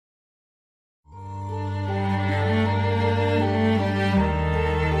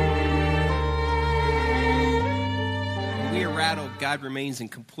God remains in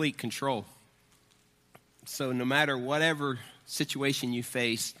complete control. So no matter whatever situation you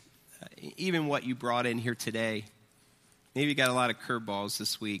face, even what you brought in here today, maybe you got a lot of curveballs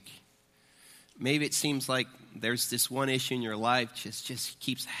this week. Maybe it seems like there's this one issue in your life just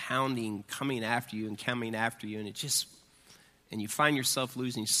keeps hounding, coming after you, and you find yourself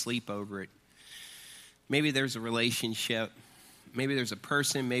losing sleep over it. Maybe there's a relationship, maybe there's a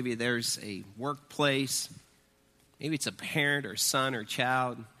person, maybe there's a workplace, maybe it's a parent or son or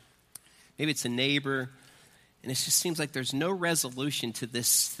child, maybe it's a neighbor, and it just seems like there's no resolution to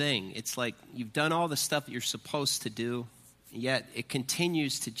this thing. It's like you've done all the stuff that you're supposed to do, yet it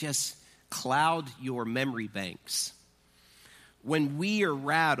continues to just cloud your memory banks. When we are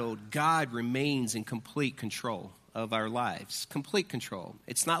rattled, God remains in complete control of our lives. Complete control.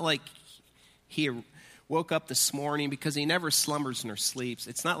 It's not like he woke up this morning, because he never slumbers nor sleeps.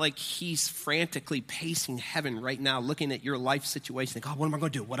 It's not like he's frantically pacing heaven right now, looking at your life situation, thinking, what am I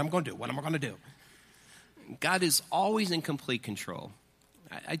going to do? What am I going to do? What am I going to do? God is always in complete control.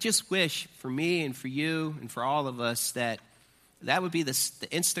 I just wish for me and for you and for all of us that would be the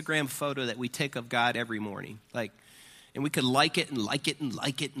Instagram photo that we take of God every morning. And we could like it and like it and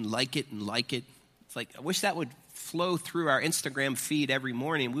like it and like it and like it. It's like, I wish that would flow through our Instagram feed every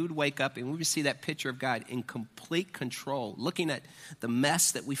morning. We would wake up and we would see that picture of God in complete control, looking at the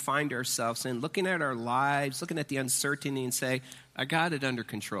mess that we find ourselves in, looking at our lives, looking at the uncertainty and say, I got it under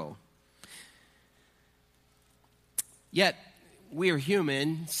control. Yet, we are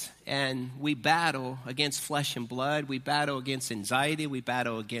humans, and we battle against flesh and blood. We battle against anxiety. We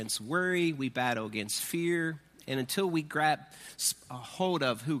battle against worry. We battle against fear. And until we grab a hold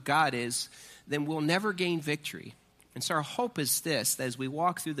of who God is, then we'll never gain victory. And so our hope is this, that as we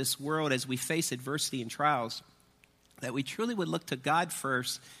walk through this world, as we face adversity and trials, that we truly would look to God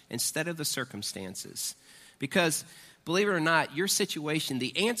first instead of the circumstances. Because believe it or not, your situation,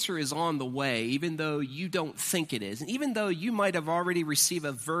 the answer is on the way, even though you don't think it is. And even though you might have already received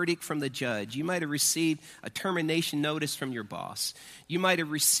a verdict from the judge, you might have received a termination notice from your boss, you might have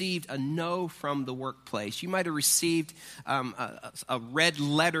received a no from the workplace, you might have received a red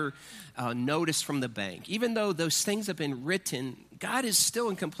letter notice from the bank. Even though those things have been written, God is still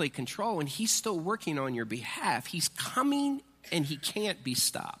in complete control, and he's still working on your behalf. He's coming, and he can't be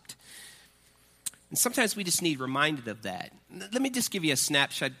stopped. And sometimes we just need reminded of that. Let me just give you a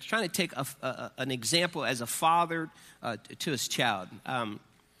snapshot, trying to take an example as a father to his child.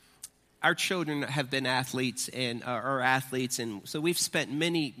 Our children have been athletes and are athletes, and so we've spent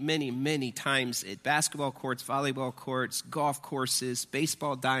many times at basketball courts, volleyball courts, golf courses,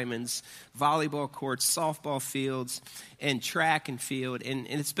 baseball diamonds, volleyball courts, softball fields, and track and field, and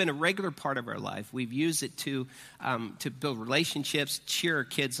it's been a regular part of our life. We've used it to build relationships, cheer our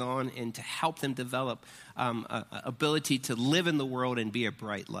kids on, and to help them develop ability to live in the world and be a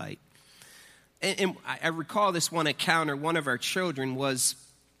bright light. And I recall this one encounter. One of our children was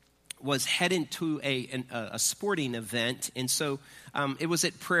heading to a sporting event, and so it was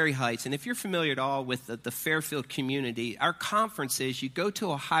at Prairie Heights. And if you're familiar at all with the Fairfield community, our conference is you go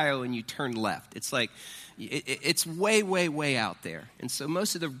to Ohio and you turn left. It's like it's way out there, and so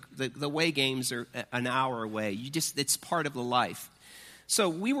most of the away games are an hour away. It's part of the life. So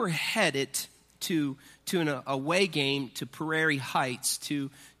we were headed to an away game to Prairie Heights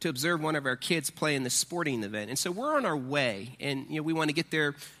to observe one of our kids play in the sporting event. And so we're on our way, and we want to get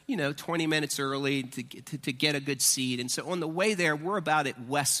there 20 minutes early to get a good seat. And so on the way there, we're about at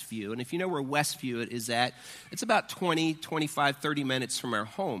Westview. And if you know where Westview is at, it's about 20, 25, 30 minutes from our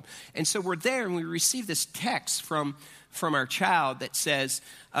home. And so we're there, and we receive this text from our child that says,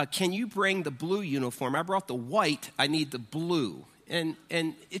 can you bring the blue uniform? I brought the white, I need the blue. And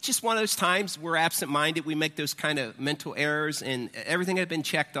it's just one of those times we're absent-minded. We make those kind of mental errors, and everything had been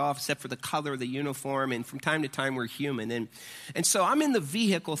checked off except for the color of the uniform. And from time to time, we're human. And so I'm in the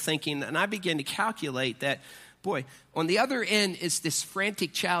vehicle thinking, and I begin to calculate that, boy, on the other end is this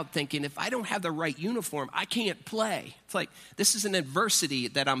frantic child thinking, if I don't have the right uniform, I can't play. It's like this is an adversity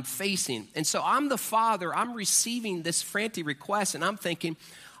that I'm facing. And so I'm the father. I'm receiving this frantic request, and I'm thinking,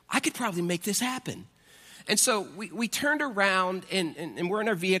 I could probably make this happen. And so we turned around, and we're in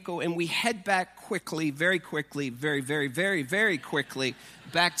our vehicle, and we head back quickly, very quickly, very quickly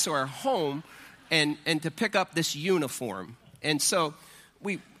back to our home and to pick up this uniform. And so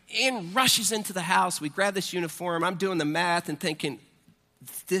Ann rushes into the house. We grab this uniform. I'm doing the math and thinking,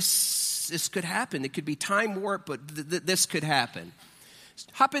 this could happen. It could be time warp, but this could happen.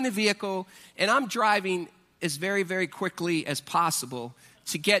 Hop in the vehicle, and I'm driving as very quickly as possible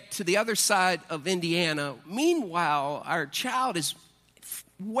to get to the other side of Indiana. Meanwhile, our child is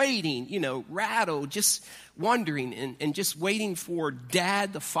waiting, rattled, just wondering and just waiting for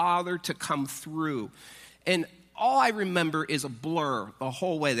Dad, the father, to come through. And all I remember is a blur the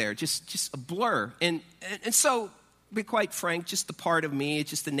whole way there, just a blur. And so, to be quite frank, just the part of me, it's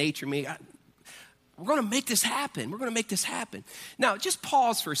just the nature of me. We're going to make this happen. We're going to make this happen. Now, just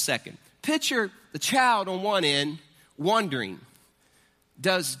pause for a second. Picture the child on one end wondering,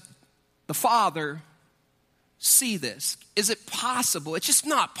 does the father see this? Is it possible? It's just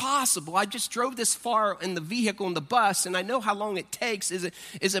not possible. I just drove this far in the vehicle, in the bus, and I know how long it takes. Is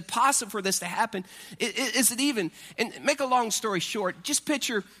it possible for this to happen? Is it even? And make a long story short, just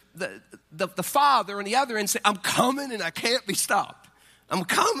picture the father on the other end say, I'm coming and I can't be stopped. I'm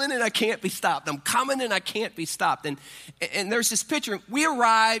coming and I can't be stopped. I'm coming and I can't be stopped. And there's this picture. We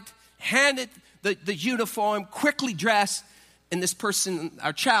arrived, handed the uniform, quickly dressed, and this person,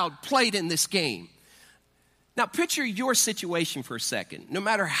 our child, played in this game. Now, picture your situation for a second. No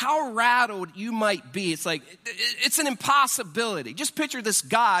matter how rattled you might be, it's like, it's an impossibility. Just picture this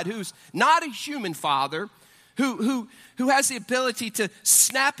God who's not a human father, who has the ability to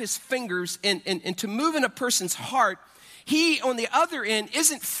snap his fingers and to move in a person's heart. He, on the other end,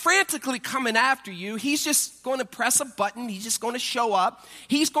 isn't frantically coming after you. He's just going to press a button. He's just going to show up.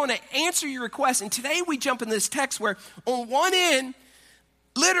 He's going to answer your request. And today we jump in this text where on one end,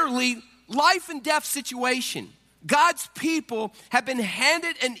 literally, life and death situation. God's people have been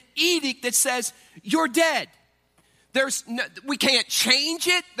handed an edict that says, you're dead. We can't change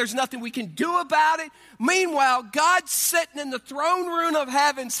it. There's nothing we can do about it. Meanwhile, God's sitting in the throne room of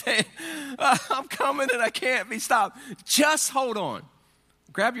heaven saying, I'm coming and I can't be stopped. Just hold on.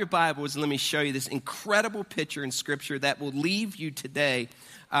 Grab your Bibles and let me show you this incredible picture in Scripture that will leave you today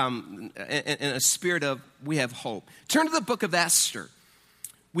in a spirit of we have hope. Turn to the book of Esther.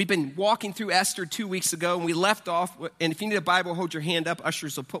 We've been walking through Esther 2 weeks ago, and we left off, and if you need a Bible, hold your hand up.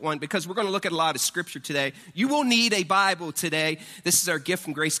 Ushers will put one, because we're going to look at a lot of Scripture today. You will need a Bible today. This is our gift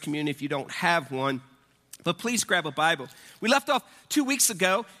from Grace Community if you don't have one. But please grab a Bible. We left off 2 weeks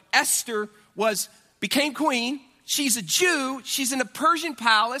ago. Esther became queen. She's a Jew. She's in a Persian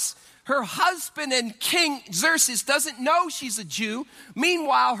palace. Her husband and King Xerxes doesn't know she's a Jew.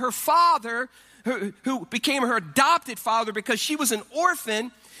 Meanwhile, her father, who became her adopted father because she was an orphan,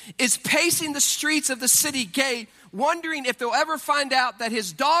 is pacing the streets of the city gate, wondering if they'll ever find out that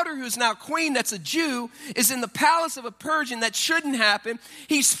his daughter, who's now queen, that's a Jew, is in the palace of a Persian. That shouldn't happen.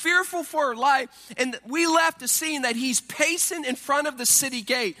 He's fearful for her life. And we left the scene that he's pacing in front of the city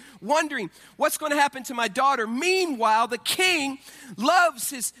gate, wondering what's going to happen to my daughter. Meanwhile, the king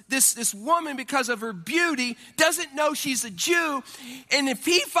loves this woman because of her beauty, doesn't know she's a Jew. And if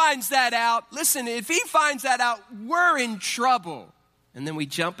he finds that out, we're in trouble. And then we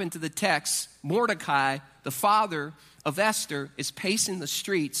jump into the text. Mordecai, the father of Esther, is pacing the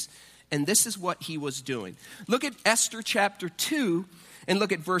streets, and this is what he was doing. Look at Esther chapter 2 and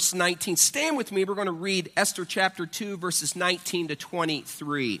look at verse 19. Stand with me. We're going to read Esther chapter 2, verses 19 to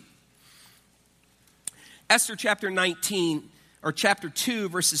 23. Esther chapter 2,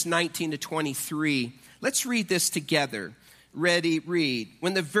 verses 19 to 23. Let's read this together. Ready, read.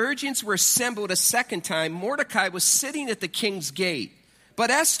 When the virgins were assembled a second time, Mordecai was sitting at the king's gate. But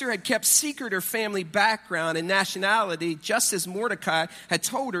Esther had kept secret her family background and nationality, just as Mordecai had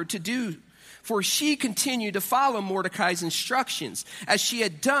told her to do. For she continued to follow Mordecai's instructions, as she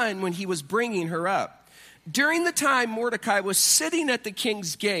had done when he was bringing her up. During the time Mordecai was sitting at the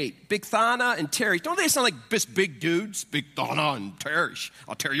king's gate, Bigthana and Teresh, don't they sound like big dudes? Bigthana and Teresh,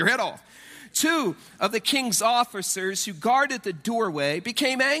 I'll tear your head off. Two of the king's officers who guarded the doorway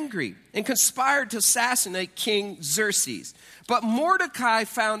became angry and conspired to assassinate King Xerxes. But Mordecai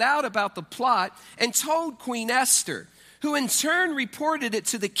found out about the plot and told Queen Esther, who in turn reported it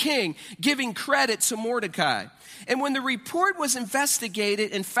to the king, giving credit to Mordecai. And when the report was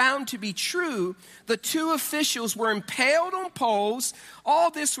investigated and found to be true, the two officials were impaled on poles.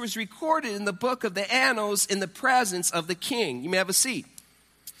 All this was recorded in the book of the annals in the presence of the king. You may have a seat.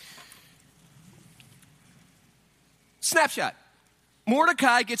 Snapshot.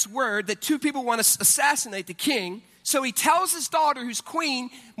 Mordecai gets word that two people want to assassinate the king. So he tells his daughter, who's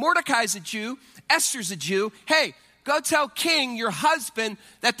queen, Mordecai's a Jew, Esther's a Jew, hey, go tell king, your husband,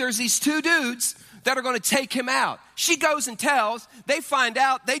 that there's these two dudes that are going to take him out. She goes and tells, they find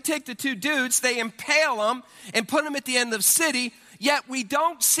out, they take the two dudes, they impale them and put them at the end of the city. Yet we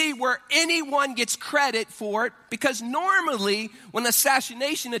don't see where anyone gets credit for it, because normally when an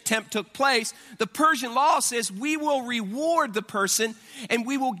assassination attempt took place, the Persian law says we will reward the person and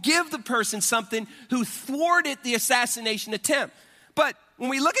we will give the person something who thwarted the assassination attempt. But when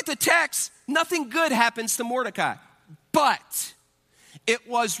we look at the text, nothing good happens to Mordecai. But it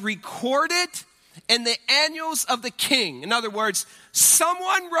was recorded in the annals of the king. In other words,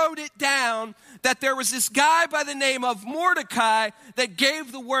 someone wrote it down that there was this guy by the name of Mordecai that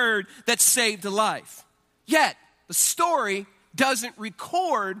gave the word that saved a life. Yet, the story doesn't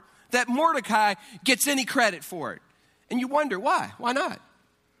record that Mordecai gets any credit for it. And you wonder, why? Why not?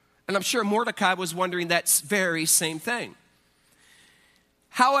 And I'm sure Mordecai was wondering that very same thing.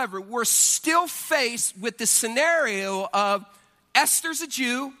 However, we're still faced with the scenario of Esther's a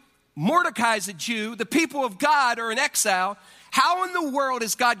Jew, Mordecai's a Jew, the people of God are in exile. How in the world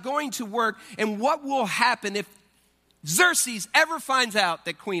is God going to work, and what will happen if Xerxes ever finds out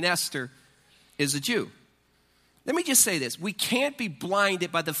that Queen Esther is a Jew? Let me just say this. We can't be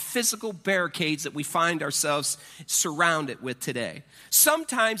blinded by the physical barricades that we find ourselves surrounded with today.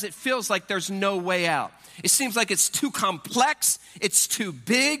 Sometimes it feels like there's no way out. It seems like it's too complex, it's too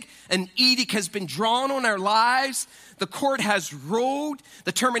big, an edict has been drawn on our lives, the court has ruled,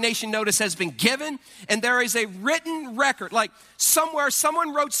 the termination notice has been given, and there is a written record. Like somewhere,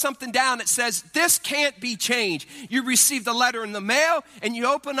 someone wrote something down that says, this can't be changed. You received a letter in the mail, and you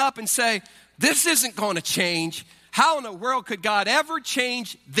open up and say, this isn't going to change. How in the world could God ever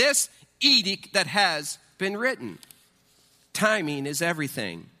change this edict that has been written? Timing is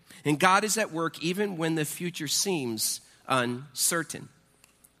everything. And God is at work even when the future seems uncertain.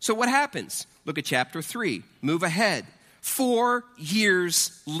 So what happens? Look at chapter 3. Move ahead. 4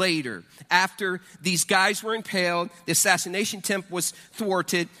 years later, after these guys were impaled, the assassination attempt was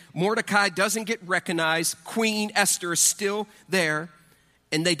thwarted, Mordecai doesn't get recognized, Queen Esther is still there,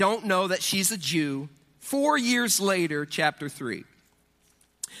 and they don't know that she's a Jew. 4 years later, chapter 3.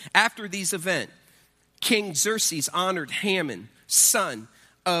 After these events, King Xerxes honored Haman, son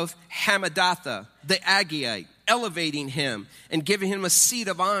of Hammedatha, the Agagite, elevating him and giving him a seat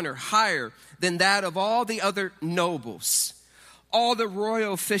of honor higher than that of all the other nobles. All the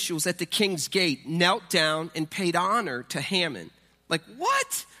royal officials at the king's gate knelt down and paid honor to Haman. Like,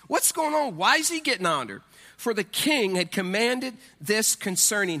 what? What's going on? Why is he getting honored? For the king had commanded this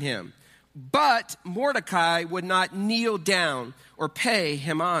concerning him. But Mordecai would not kneel down or pay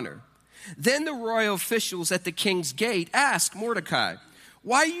him honor. Then the royal officials at the king's gate asked Mordecai,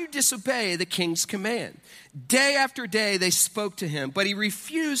 why you disobey the king's command? Day after day they spoke to him, but he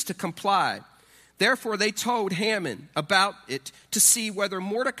refused to comply. Therefore they told Haman about it to see whether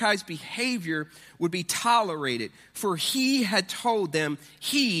Mordecai's behavior would be tolerated, for he had told them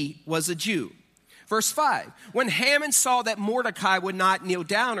he was a Jew. Verse 5, when Haman saw that Mordecai would not kneel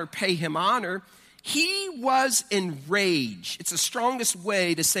down or pay him honor, he was enraged. It's the strongest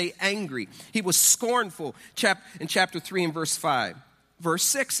way to say angry. He was scornful. In chapter 3 and verse 5. Verse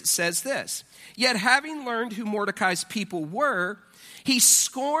 6 says this, yet having learned who Mordecai's people were, he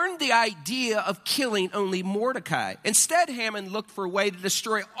scorned the idea of killing only Mordecai. Instead, Haman looked for a way to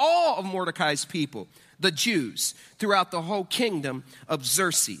destroy all of Mordecai's people, the Jews, throughout the whole kingdom of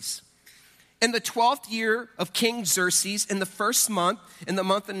Xerxes. In the 12th year of King Xerxes, in the first month, in the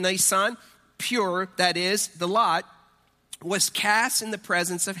month of Nisan, Pur, that is, the lot, was cast in the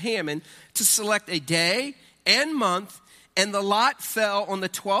presence of Haman to select a day and month, and the lot fell on the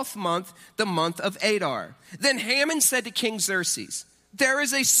 12th month, the month of Adar. Then Haman said to King Xerxes, there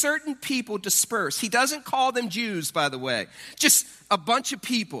is a certain people dispersed. He doesn't call them Jews, by the way. Just a bunch of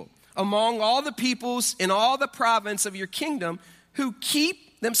people among all the peoples in all the province of your kingdom who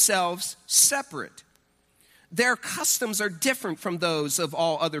keep themselves separate. Their customs are different from those of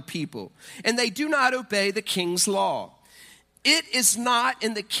all other people, and they do not obey the king's law. It is not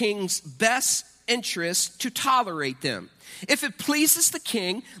in the king's best interest to tolerate them. If it pleases the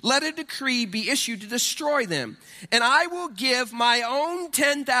king, let a decree be issued to destroy them. And I will give my own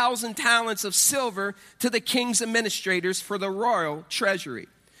 10,000 talents of silver to the king's administrators for the royal treasury.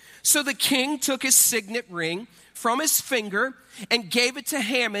 So the king took his signet ring from his finger and gave it to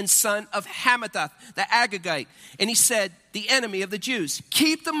Haman, son of Hammedatha, the Agagite. And he said, the enemy of the Jews,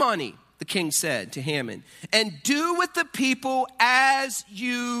 keep the money, the king said to Haman, and do with the people as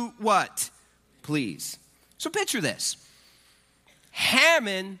you what? Please. So picture this.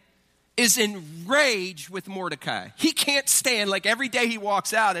 Haman is enraged with Mordecai. He can't stand, like every day he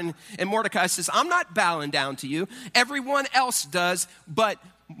walks out and Mordecai says, I'm not bowing down to you. Everyone else does, but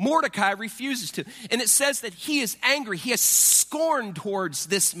Mordecai refuses to. And it says that he is angry. He has scorn towards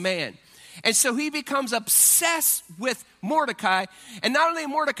this man. And so he becomes obsessed with Mordecai. And not only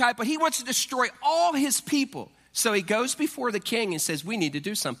Mordecai, but he wants to destroy all his people. So he goes before the king and says, we need to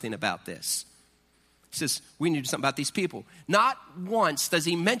do something about this. He says, we need to do something about these people. Not once does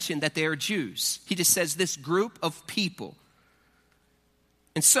he mention that they are Jews. He just says this group of people.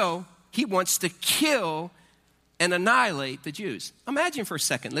 And so he wants to kill and annihilate the Jews. Imagine for a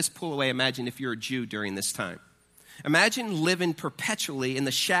second, let's pull away, imagine if you're a Jew during this time. Imagine living perpetually in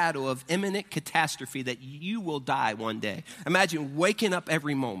the shadow of imminent catastrophe that you will die one day. Imagine waking up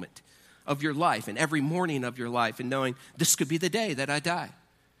every moment of your life and every morning of your life and knowing this could be the day that I die.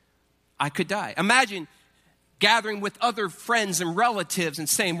 I could die. Imagine gathering with other friends and relatives and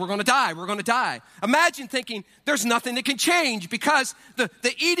saying, we're going to die, we're going to die. Imagine thinking there's nothing that can change because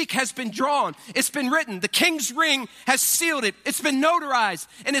the edict has been drawn. It's been written. The king's ring has sealed it. It's been notarized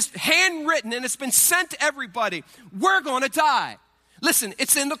and it's handwritten and it's been sent to everybody. We're going to die. Listen,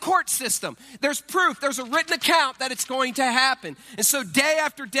 it's in the court system. There's proof. There's a written account that it's going to happen. And so day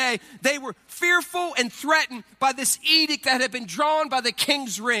after day, they were fearful and threatened by this edict that had been drawn by the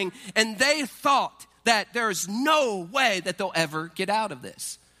king's ring. And they thought that there is no way that they'll ever get out of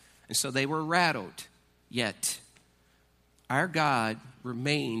this. And so they were rattled. Yet, our God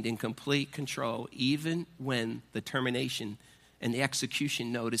remained in complete control even when the termination and the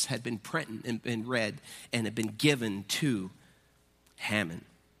execution notice had been printed and been read and had been given to Haman.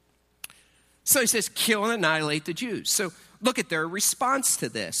 So he says, kill and annihilate the Jews. So look at their response to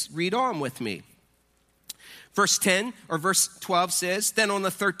this. Read on with me. Verse 10 or verse 12 says, then on the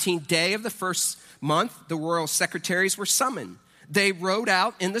 13th day of the first month, the royal secretaries were summoned. They wrote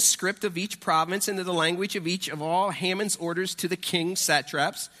out in the script of each province into the language of each of all Haman's orders to the king's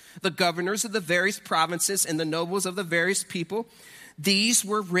satraps, the governors of the various provinces, and the nobles of the various people. These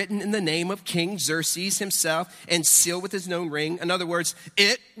were written in the name of King Xerxes himself and sealed with his known ring. In other words,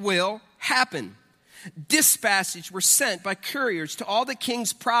 it will happen. Dispatches were sent by couriers to all the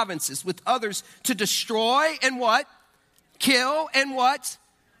king's provinces with others to destroy and what? Kill and what?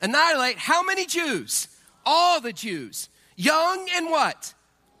 Annihilate. How many Jews? All the Jews. Young and what?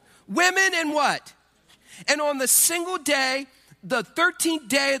 Women and what? And on the single day, the 13th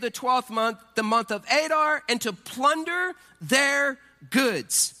day of the 12th month, the month of Adar, and to plunder their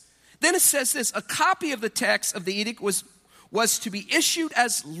goods. Then it says this, a copy of the text of the edict was to be issued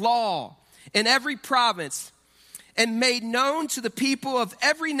as law in every province and made known to the people of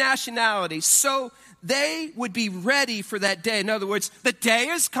every nationality so they would be ready for that day. In other words, the day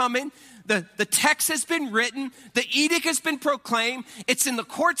is coming. The text has been written. The edict has been proclaimed. It's in the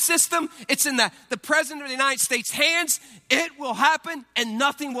court system. It's in the president of the United States' hands. It will happen and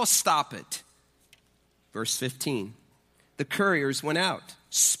nothing will stop it. Verse 15, the couriers went out,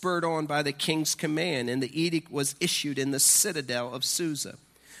 spurred on by the king's command, and the edict was issued in the citadel of Susa.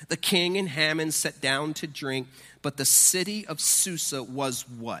 The king and Haman sat down to drink, but the city of Susa was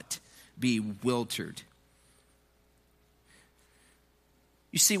what? Bewildered.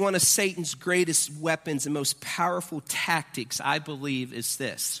 You see, one of Satan's greatest weapons and most powerful tactics, I believe, is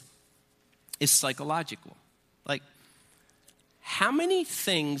this. It's psychological. Like, how many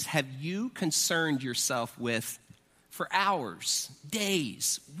things have you concerned yourself with for hours,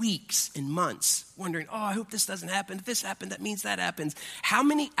 days, weeks, and months, wondering, oh, I hope this doesn't happen. If this happened, that means that happens. How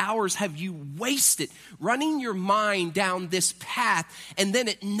many hours have you wasted running your mind down this path, and then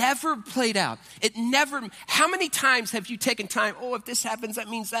it never played out? How many times have you taken time, oh, if this happens, that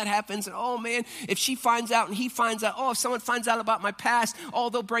means that happens, and oh, man, if she finds out and he finds out, oh, if someone finds out about my past, oh,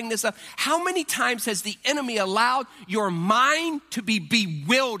 they'll bring this up. How many times has the enemy allowed your mind to be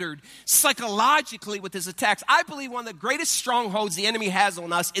bewildered psychologically with his attacks? I believe one of the greatest strongholds the enemy has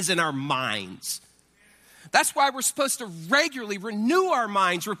on us is in our minds. That's why we're supposed to regularly renew our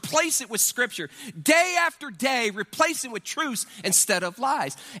minds, replace it with scripture. Day after day, replace it with truths instead of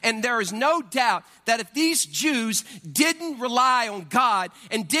lies. And there is no doubt that if these Jews didn't rely on God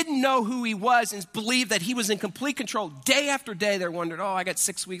and didn't know who he was and believed that he was in complete control, day after day they're wondering, oh, I got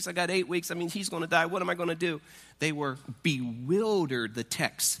 6 weeks, I got 8 weeks. I mean, he's going to die. What am I going to do? They were bewildered, the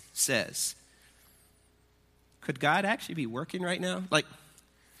text says. Could God actually be working right now? Like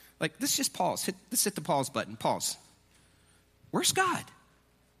let's just pause. Let's hit the pause button. Pause. Where's God?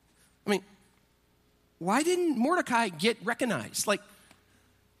 I mean, why didn't Mordecai get recognized? Like,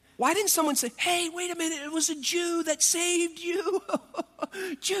 why didn't someone say, hey, wait a minute, it was a Jew that saved you.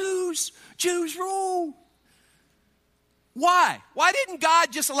 Jews rule. Why? Why didn't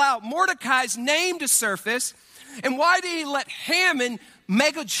God just allow Mordecai's name to surface? And why did he let Haman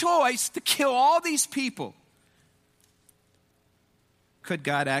make a choice to kill all these people? Could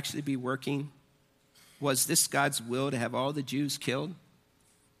God actually be working? Was this God's will to have all the Jews killed?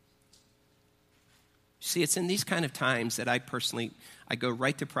 See, it's in these kind of times that I go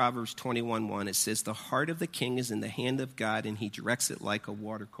right to Proverbs 21:1. It says, the heart of the king is in the hand of God, and he directs it like a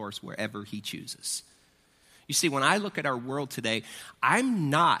watercourse wherever he chooses. You see, when I look at our world today,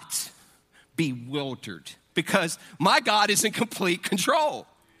 I'm not bewildered because my God is in complete control.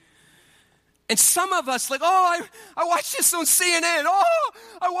 And some of us like, oh, I watched this on CNN. Oh,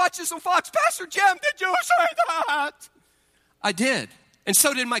 I watched this on Fox. Pastor Jim, did you say that? I did. And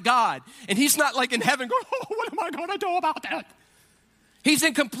so did my God. And he's not like in heaven going, oh, what am I going to do about that? He's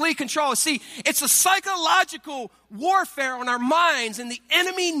in complete control. See, it's a psychological warfare on our minds, and the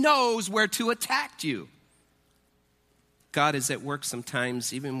enemy knows where to attack you. God is at work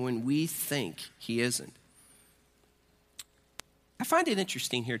sometimes even when we think he isn't. I find it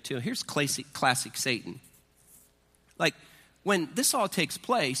interesting here too. Here's classic Satan. Like when this all takes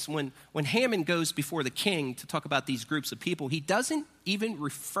place, when Haman goes before the king to talk about these groups of people, he doesn't even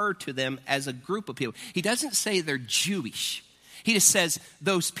refer to them as a group of people. He doesn't say they're Jewish. He just says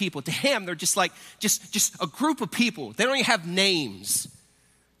those people. To him, they're just like just a group of people. They don't even have names.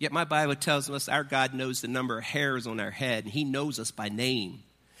 Yet my Bible tells us our God knows the number of hairs on our head, and he knows us by name.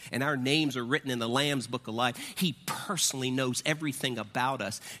 And our names are written in the Lamb's Book of Life. He personally knows everything about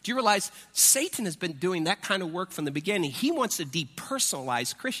us. Do you realize Satan has been doing that kind of work from the beginning? He wants to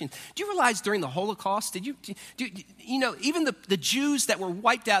depersonalize Christians. Do you realize during the Holocaust, even the Jews that were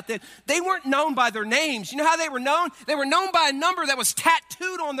wiped out then, they weren't known by their names. You know how they were known? They were known by a number that was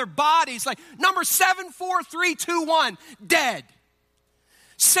tattooed on their bodies, like number 74321, dead.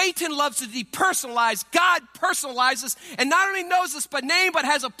 Satan loves to depersonalize. God personalizes and not only knows us by name, but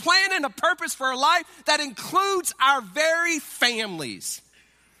has a plan and a purpose for our life that includes our very families.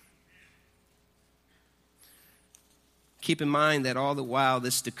 Keep in mind that all the while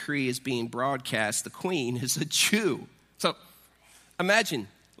this decree is being broadcast, the queen is a Jew. So imagine,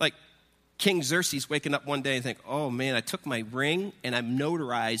 like, King Xerxes waking up one day and think, oh man, I took my ring and I've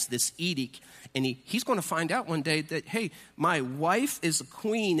notarized this edict. And he's going to find out one day that, hey, my wife is a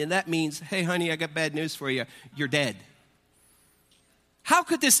queen, and that means, hey, honey, I got bad news for you. You're dead. How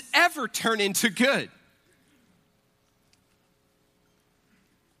could this ever turn into good?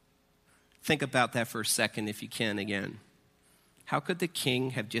 Think about that for a second if you can again. How could the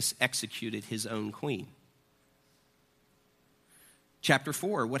king have just executed his own queen? Chapter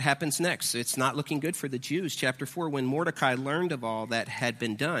 4, what happens next? It's not looking good for the Jews. Chapter 4, when Mordecai learned of all that had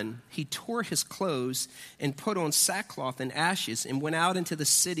been done, he tore his clothes and put on sackcloth and ashes and went out into the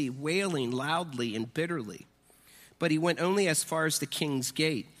city wailing loudly and bitterly. But he went only as far as the king's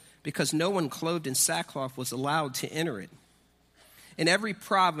gate, because no one clothed in sackcloth was allowed to enter it. In every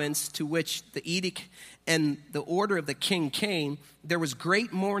province to which the edict and the order of the king came, there was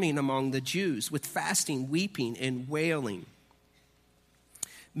great mourning among the Jews, with fasting, weeping, and wailing.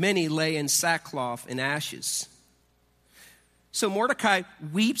 Many lay in sackcloth and ashes. So Mordecai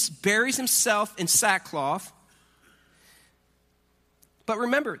weeps, buries himself in sackcloth. But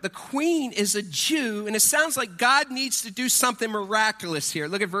remember, the queen is a Jew, and it sounds like God needs to do something miraculous here.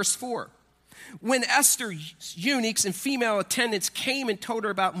 Look at verse 4. When Esther's eunuchs and female attendants came and told her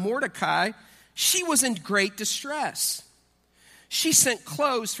about Mordecai, she was in great distress. She sent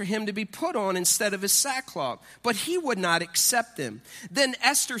clothes for him to be put on instead of his sackcloth, but he would not accept them. Then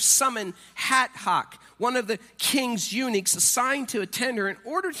Esther summoned Hathach, one of the king's eunuchs assigned to attend her, and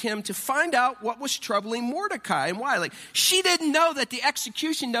ordered him to find out what was troubling Mordecai and why. Like, she didn't know that the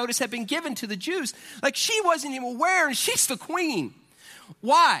execution notice had been given to the Jews. Like, she wasn't even aware, and she's the queen.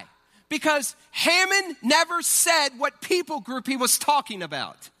 Why? Because Haman never said what people group he was talking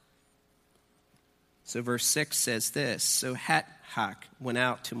about. So verse 6 says this, so Hathach went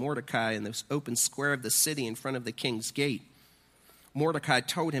out to Mordecai in the open square of the city in front of the king's gate. Mordecai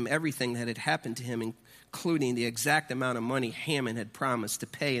told him everything that had happened to him, including the exact amount of money Haman had promised to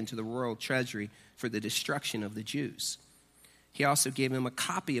pay into the royal treasury for the destruction of the Jews. He also gave him a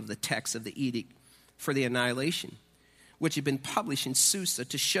copy of the text of the edict for the annihilation, which had been published in Susa,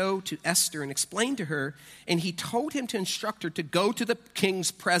 to show to Esther and explain to her. And he told him to instruct her to go to the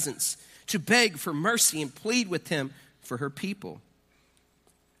king's presence, to beg for mercy and plead with him for her people.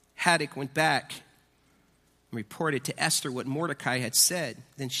 Hathach went back and reported to Esther what Mordecai had said.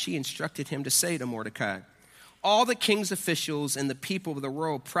 Then she instructed him to say to Mordecai, all the king's officials and the people of the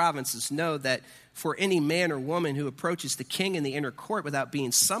royal provinces know that for any man or woman who approaches the king in the inner court without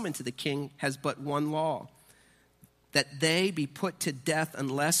being summoned to the king has but one law, that they be put to death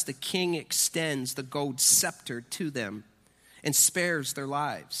unless the king extends the gold scepter to them and spares their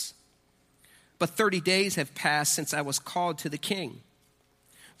lives. But 30 days have passed since I was called to the king.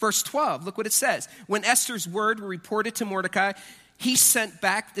 Verse 12, look what it says. When Esther's word were reported to Mordecai, he sent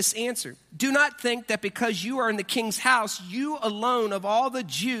back this answer. Do not think that because you are in the king's house, you alone of all the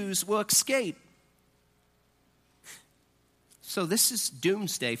Jews will escape. So this is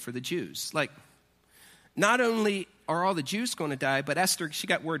doomsday for the Jews. Like, not only are all the Jews going to die, but Esther, she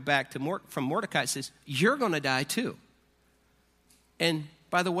got word back from Mordecai, says, you're going to die too. And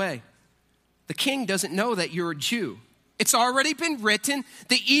by the way, The king doesn't know that you're a Jew. It's already been written.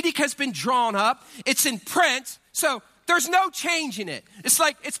 The edict has been drawn up. It's in print. So there's no change in it. It's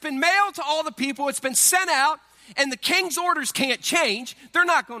like it's been mailed to all the people. It's been sent out. And the king's orders can't change. They're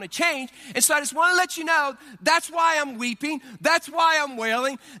not going to change. And so I just want to let you know, that's why I'm weeping. That's why I'm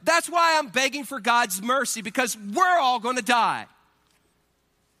wailing. That's why I'm begging for God's mercy, because we're all going to die.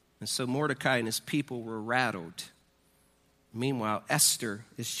 And so Mordecai and his people were rattled. Meanwhile, Esther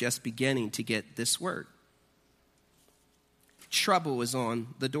is just beginning to get this word. Trouble is on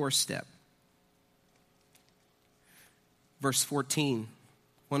the doorstep. Verse 14.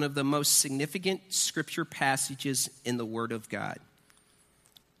 One of the most significant scripture passages in the Word of God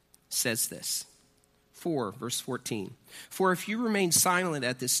says this. Verse 14. For if you remain silent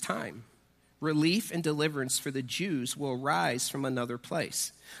at this time, relief and deliverance for the Jews will arise from another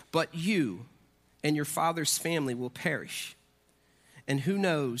place. But you and your father's family will perish. And who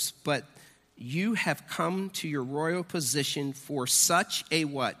knows, but you have come to your royal position for such a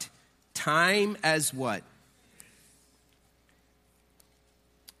what? Time as what?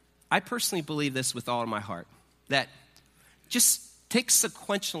 I personally believe this with all of my heart, that just take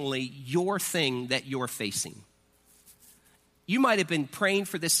sequentially your thing that you're facing. You might have been praying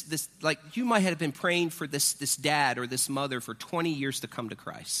for this dad or this mother for 20 years to come to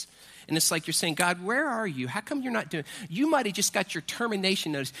Christ. And it's like you're saying, God, where are you? How come you're not doing it? You might have just got your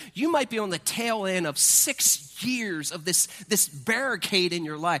termination notice. You might be on the tail end of 6 years of this barricade in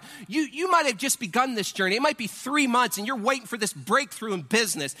your life. You might have just begun this journey. It might be 3 months and you're waiting for this breakthrough in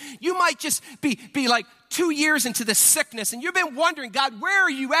business. You might just be like 2 years into this sickness and you've been wondering, God, where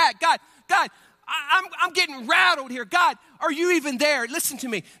are you at? God, I'm getting rattled here. God, are you even there? Listen to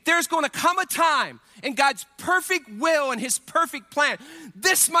me. There's going to come a time in God's perfect will and his perfect plan.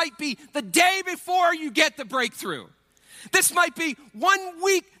 This might be the day before you get the breakthrough. This might be 1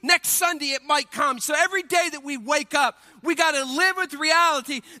 week, next Sunday it might come. So every day that we wake up, we got to live with the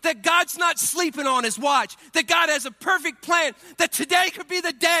reality that God's not sleeping on his watch, that God has a perfect plan, that today could be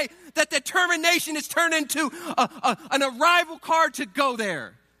the day that determination is turned into an arrival card to go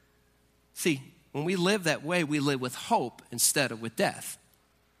there. See, when we live that way, we live with hope instead of with death.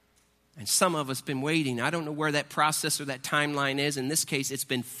 And some of us have been waiting. I don't know where that process or that timeline is. In this case, it's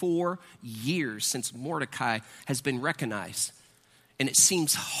been 4 years since Mordecai has been recognized. And it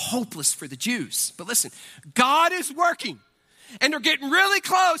seems hopeless for the Jews. But listen, God is working. And they're getting really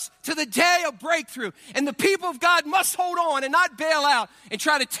close to the day of breakthrough. And the people of God must hold on and not bail out and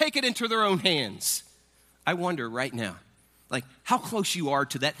try to take it into their own hands. I wonder right now, like how close you are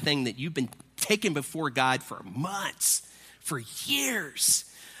to that thing that you've been taking before God for months, for years.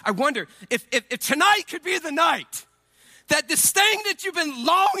 I wonder if tonight could be the night that this thing that you've been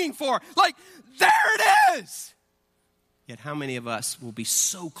longing for, like there it is. Yet how many of us will be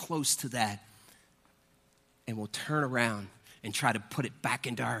so close to that and we'll turn around and try to put it back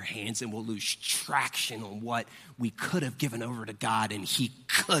into our hands and we'll lose traction on what we could have given over to God and he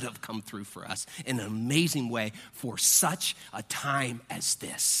could have come through for us in an amazing way for such a time as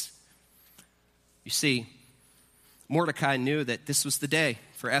this. You see, Mordecai knew that this was the day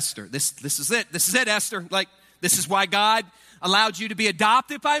for Esther. This is it. This is it, Esther. Like, this is why God allowed you to be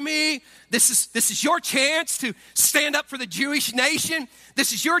adopted by me. This is your chance to stand up for the Jewish nation.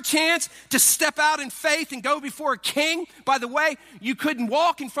 This is your chance to step out in faith and go before a king. By the way, you couldn't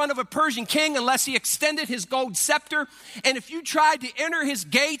walk in front of a Persian king unless he extended his gold scepter. And if you tried to enter his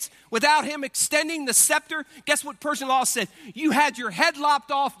gates without him extending the scepter, guess what Persian law said? You had your head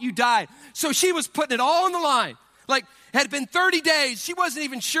lopped off, you died. So she was putting it all on the line. Like, it had been 30 days. She wasn't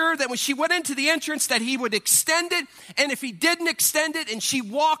even sure that when she went into the entrance that he would extend it. And if he didn't extend it and she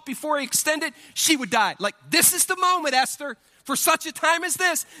walked before he extended, she would die. Like, this is the moment, Esther, for such a time as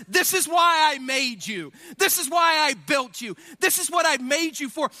this. This is why I made you. This is why I built you. This is what I made you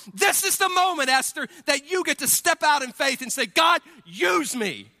for. This is the moment, Esther, that you get to step out in faith and say, God, use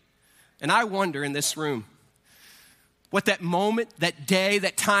me. And I wonder in this room what that moment, that day,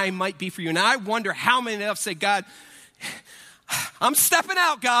 that time might be for you. And I wonder how many of us say, God, I'm stepping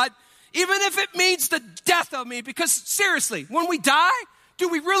out, God, even if it means the death of me. Because seriously, when we die, do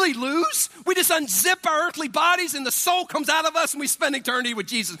we really lose? We just unzip our earthly bodies and the soul comes out of us and we spend eternity with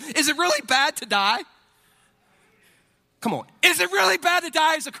Jesus. Is it really bad to die? Come on. Is it really bad to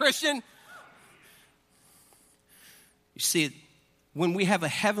die as a Christian? You see, when we have a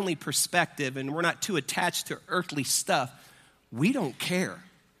heavenly perspective and we're not too attached to earthly stuff, we don't care.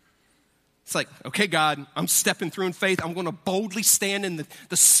 It's like, okay, God, I'm stepping through in faith. I'm going to boldly stand in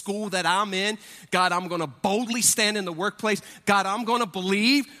the school that I'm in. God, I'm going to boldly stand in the workplace. God, I'm going to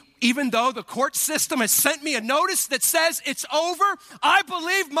believe Even though the court system has sent me a notice that says it's over, I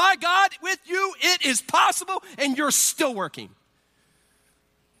believe, my God, with you it is possible, and you're still working.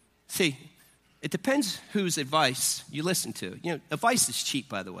 See, it depends whose advice you listen to. You know, advice is cheap,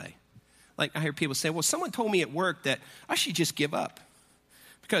 by the way. Like I hear people say, well, someone told me at work that I should just give up.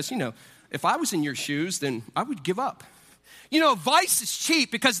 Because, you know, if I was in your shoes, then I would give up. You know, advice is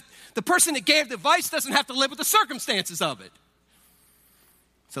cheap because the person that gave the advice doesn't have to live with the circumstances of it.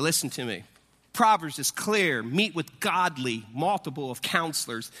 So listen to me. Proverbs is clear. Meet with godly, multiple of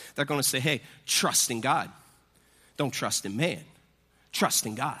counselors. They're going to say, hey, trust in God. Don't trust in man. Trust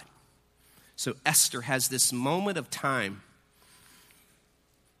in God. So Esther has this moment of time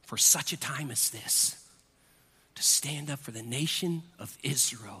for such a time as this to stand up for the nation of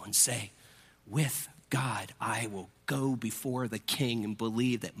Israel and say, with God, I will go before the king and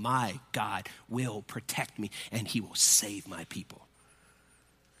believe that my God will protect me and he will save my people.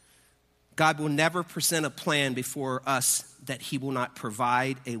 God will never present a plan before us that he will not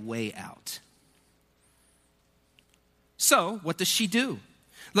provide a way out. So, what does she do?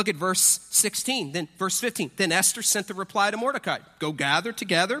 Look at verse 16, then verse 15. Then Esther sent the reply to Mordecai. Go gather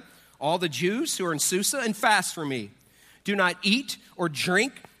together all the Jews who are in Susa and fast for me. Do not eat or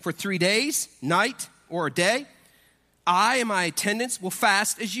drink for 3 days, night or a day. I and my attendants will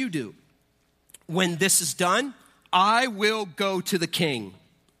fast as you do. When this is done, I will go to the king,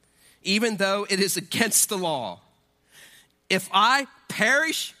 even though it is against the law. If I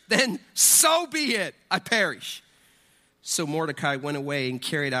perish, then so be it. I perish. So Mordecai went away and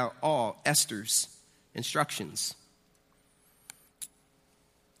carried out all Esther's instructions.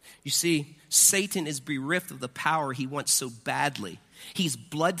 You see, Satan is bereft of the power he wants so badly. He's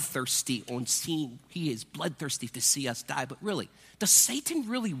bloodthirsty on seeing, he is bloodthirsty to see us die. But really, does Satan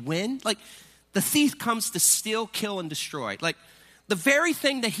really win? Like, the thief comes to steal, kill, and destroy. Like, the very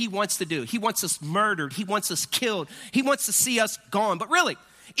thing that he wants to do. He wants us murdered. He wants us killed. He wants to see us gone. But really,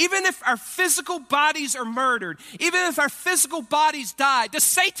 even if our physical bodies are murdered, even if our physical bodies die, does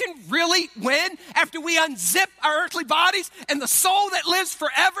Satan really win after we unzip our earthly bodies and the soul that lives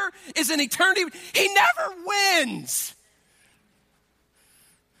forever is in eternity? He never wins.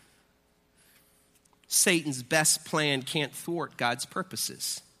 Satan's best plan can't thwart God's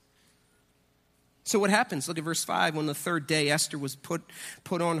purposes. So what happens? Look at verse 5. On the third day, Esther was put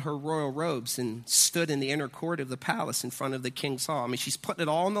on her royal robes and stood in the inner court of the palace in front of the king's hall. I mean, she's putting it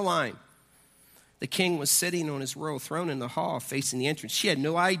all on the line. The king was sitting on his royal throne in the hall facing the entrance. She had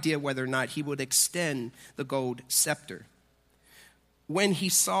no idea whether or not he would extend the gold scepter. When he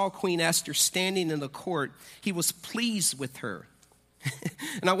saw Queen Esther standing in the court, he was pleased with her.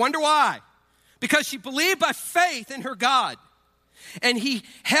 And I wonder why. Because she believed by faith in her God. And he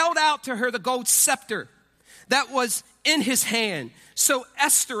held out to her the gold scepter that was in his hand. So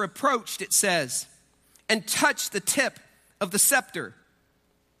Esther approached, it says, and touched the tip of the scepter.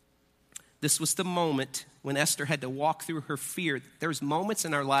 This was the moment when Esther had to walk through her fear. There's moments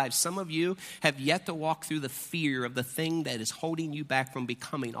in our lives, some of you have yet to walk through the fear of the thing that is holding you back from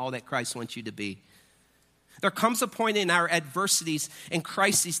becoming all that Christ wants you to be. There comes a point in our adversities and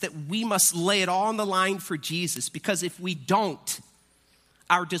crises that we must lay it all on the line for Jesus, because if we don't,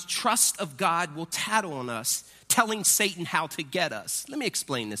 our distrust of God will tattle on us, telling Satan how to get us. Let me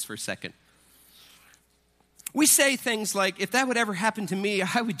explain this for a second. We say things like, if that would ever happen to me,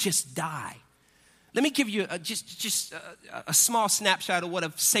 I would just die. Let me give you a small snapshot of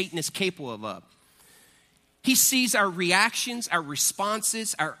what Satan is capable of. He sees our reactions, our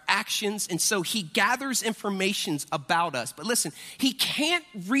responses, our actions, and so he gathers information about us. But listen, he can't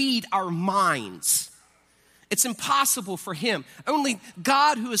read our minds. It's impossible for him. Only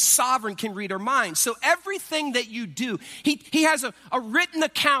God, who is sovereign, can read our minds. So everything that you do, he has a written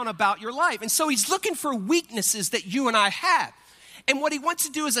account about your life. And so he's looking for weaknesses that you and I have. And what he wants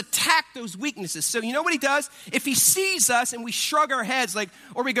to do is attack those weaknesses. So you know what he does? If he sees us and we shrug our heads like,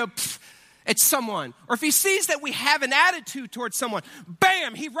 or we go, it's someone. Or if he sees that we have an attitude towards someone,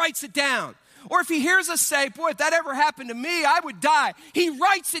 bam, he writes it down. Or if he hears us say, boy, if that ever happened to me, I would die. He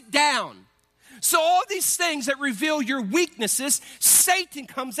writes it down. So all these things that reveal your weaknesses, Satan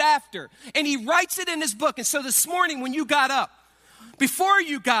comes after. And he writes it in his book. And so this morning when you got up, before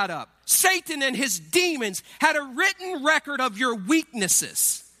you got up, Satan and his demons had a written record of your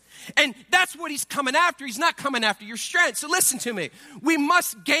weaknesses. And that's what he's coming after. He's not coming after your strength. So listen to me. We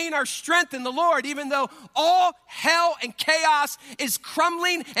must gain our strength in the Lord, even though all hell and chaos is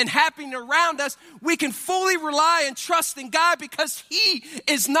crumbling and happening around us. We can fully rely and trust in God because he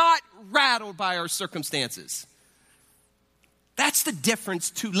is not rattled by our circumstances. That's the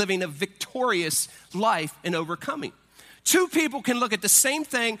difference to living a victorious life and overcoming. Two people can look at the same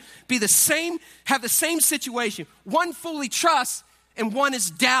thing, have the same situation. One fully trusts and one is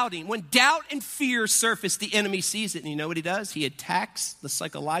doubting. When doubt and fear surface, the enemy sees it. And you know what he does? He attacks the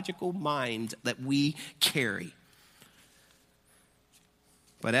psychological mind that we carry.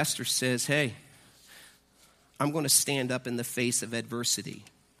 But Esther says, hey, I'm going to stand up in the face of adversity.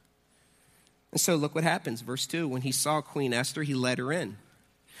 And so look what happens. Verse 2, when he saw Queen Esther, he let her in.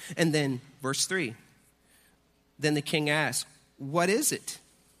 And then verse 3, then the king asked, what is it?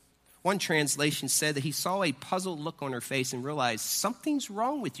 One translation said that he saw a puzzled look on her face and realized, something's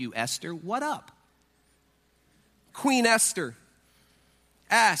wrong with you, Esther. What up? Queen Esther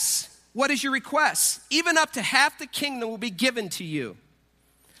asks, what is your request? Even up to half the kingdom will be given to you.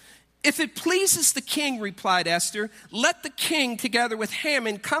 If it pleases the king, replied Esther, let the king together with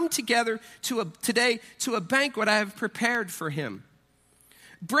Haman come together today to a banquet I have prepared for him.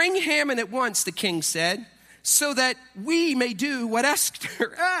 Bring Haman at once, the king said, so that we may do what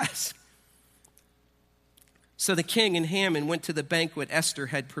Esther asked. So the king and Haman went to the banquet Esther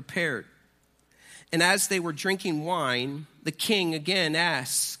had prepared. And as they were drinking wine, the king again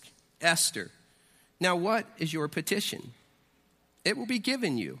asked Esther, now what is your petition? It will be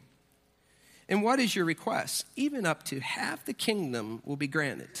given you. And what is your request? Even up to half the kingdom will be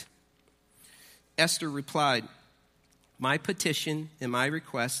granted. Esther replied, my petition and my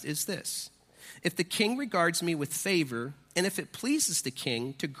request is this. If the king regards me with favor, and if it pleases the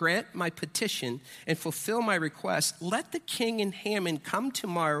king to grant my petition and fulfill my request, let the king and Haman come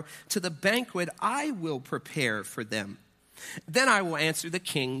tomorrow to the banquet I will prepare for them. Then I will answer the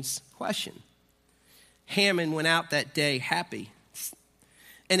king's question. Haman went out that day happy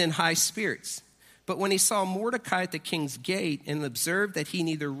and in high spirits. But when he saw Mordecai at the king's gate and observed that he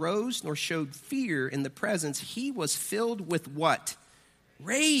neither rose nor showed fear in the presence, he was filled with what?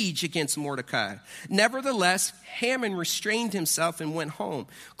 Rage against Mordecai. Nevertheless, Haman restrained himself and went home,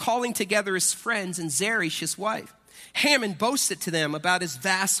 calling together his friends and Zeresh, his wife. Haman boasted to them about his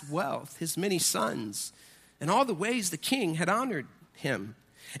vast wealth, his many sons, and all the ways the king had honored him,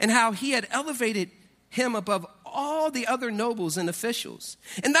 and how he had elevated him above all the other nobles and officials.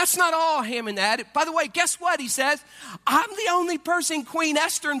 And that's not all, Haman added. By the way, guess what? He says, I'm the only person Queen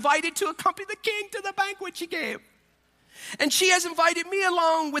Esther invited to accompany the king to the banquet she gave. And she has invited me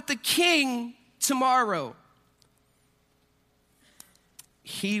along with the king tomorrow.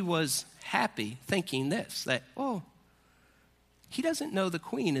 He was happy thinking this, that, he doesn't know the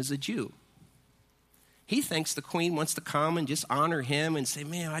queen is a Jew. He thinks the queen wants to come and just honor him and say,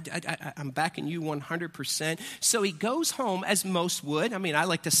 man, I'm backing you 100%. So he goes home, as most would. I mean, I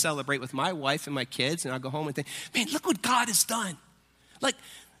like to celebrate with my wife and my kids, and I'll go home and think, man, look what God has done. Like,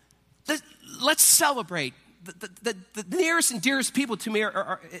 let's celebrate. The nearest and dearest people to me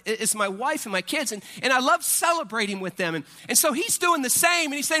is my wife and my kids, and I love celebrating with them. And so he's doing the same,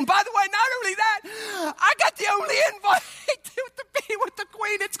 and he's saying, by the way, not only that, I got the only invite to be with the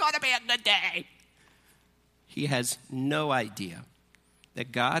queen. It's going to be a good day. He has no idea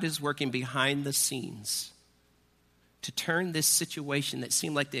that God is working behind the scenes to turn this situation that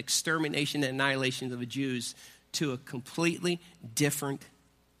seemed like the extermination and annihilation of the Jews to a completely different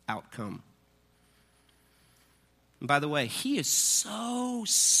outcome. And by the way, he is so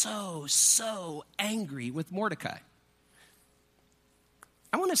angry with Mordecai.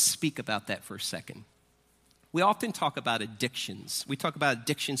 I want to speak about that for a second. We often talk about addictions. We talk about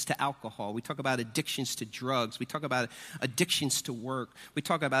addictions to alcohol. We talk about addictions to drugs. We talk about addictions to work. We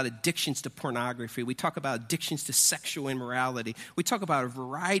talk about addictions to pornography. We talk about addictions to sexual immorality. We talk about a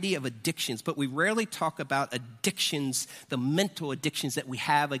variety of addictions, but we rarely talk about addictions, the mental addictions that we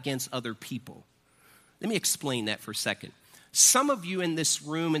have against other people. Let me explain that for a second. Some of you in this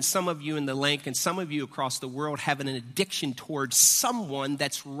room and some of you in the link and some of you across the world have an addiction towards someone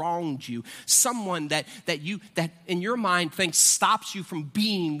that's wronged you, someone that in your mind thinks stops you from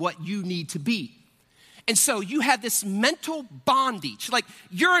being what you need to be. And so you have this mental bondage. Like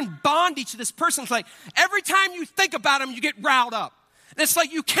you're in bondage to this person. It's like every time you think about them, you get riled up. And it's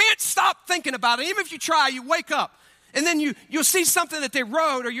like you can't stop thinking about it. Even if you try, you wake up. And then you'll see something that they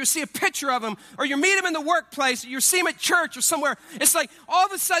wrote, or you'll see a picture of them, or you meet them in the workplace, or you see them at church or somewhere. It's like all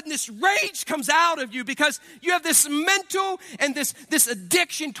of a sudden this rage comes out of you because you have this mental and this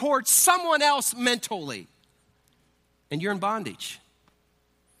addiction towards someone else mentally. And you're in bondage.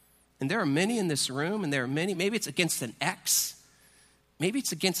 And there are many in this room, and there are many, maybe it's against an ex. Maybe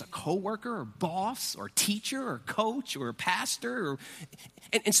it's against a coworker or boss or teacher or coach or pastor.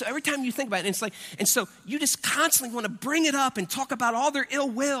 And so every time you think about it, it's like, and so you just constantly want to bring it up and talk about all their ill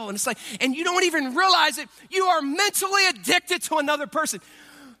will. And it's like, and you don't even realize it. You are mentally addicted to another person.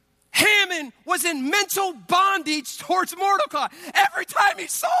 Haman was in mental bondage towards Mordecai. Every time he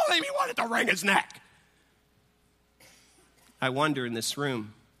saw him, he wanted to wring his neck. I wonder in this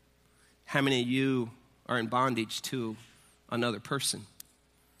room, how many of you are in bondage to another person?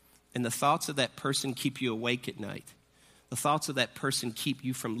 And the thoughts of that person keep you awake at night. The thoughts of that person keep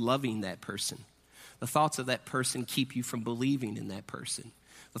you from loving that person. The thoughts of that person keep you from believing in that person.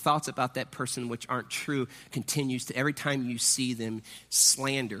 The thoughts about that person which aren't true continues to, every time you see them,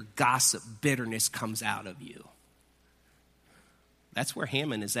 slander, gossip, bitterness comes out of you. That's where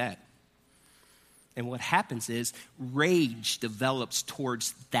Haman is at. And what happens is rage develops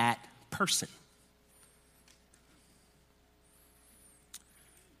towards that person.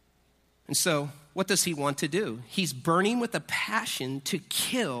 And so, what does he want to do? He's burning with a passion to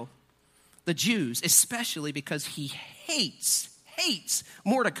kill the Jews, especially because he hates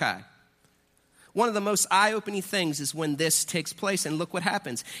Mordecai. One of the most eye-opening things is when this takes place, and look what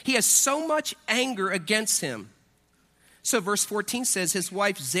happens. He has so much anger against him. So verse 14 says, his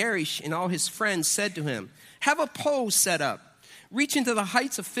wife Zeresh and all his friends said to him, have a pole set up, reaching to the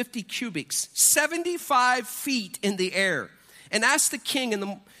heights of 50 cubits, 75 feet in the air, and ask the king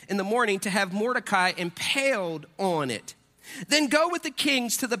in the morning to have Mordecai impaled on it. Then go with the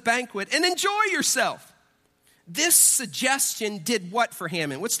kings to the banquet and enjoy yourself. This suggestion did what for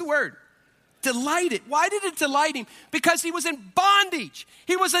Haman? What's the word? Delighted. Why did it delight him? Because he was in bondage.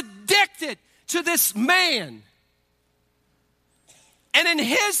 He was addicted to this man. And in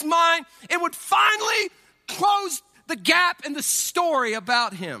his mind, it would finally close the gap in the story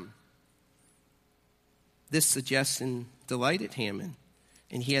about him. This suggestion delighted Haman,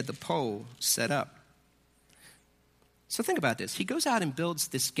 and he had the pole set up. So think about this. He goes out and builds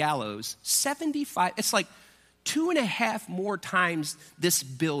this gallows, 75, it's like 2.5 more times this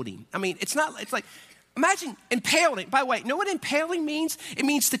building. I mean, it's like, imagine impaling. By the way, you know what impaling means? It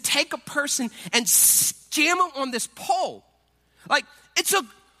means to take a person and jam them on this pole. Like, it's an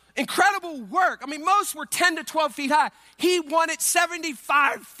incredible work. I mean, most were 10 to 12 feet high. He wanted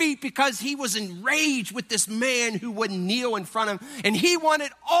 75 feet because he was enraged with this man who wouldn't kneel in front of him. And he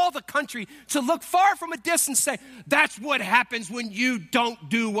wanted all the country to look far from a distance and say, that's what happens when you don't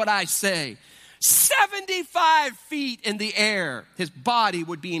do what I say. 75 feet in the air. His body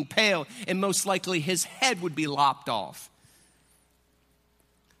would be impaled, and most likely his head would be lopped off.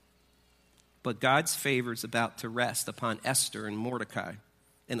 But God's favor is about to rest upon Esther and Mordecai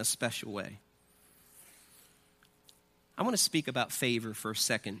in a special way. I want to speak about favor for a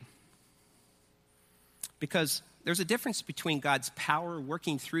second, because there's a difference between God's power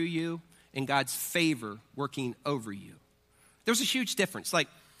working through you and God's favor working over you. There's a huge difference. Like,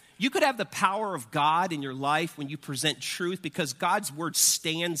 you could have the power of God in your life when you present truth, because God's word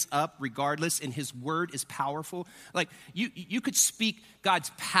stands up regardless, and his word is powerful. Like, you could speak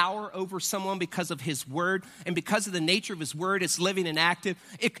God's power over someone because of his word, and because of the nature of his word, it's living and active,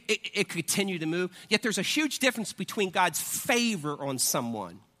 it could continue to move. Yet there's a huge difference between God's favor on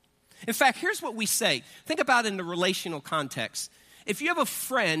someone. In fact, here's what we say. Think about it in the relational context. If you have a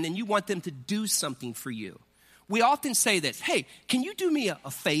friend and you want them to do something for you, we often say this, hey, can you do me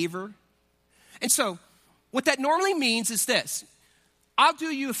a favor? And so what that normally means is this. I'll do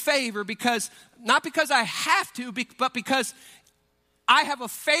you a favor not because I have to, but because I have a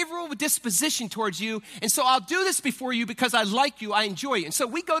favorable disposition towards you. And so I'll do this before you because I like you, I enjoy you. And so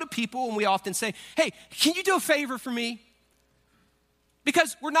we go to people and we often say, hey, can you do a favor for me?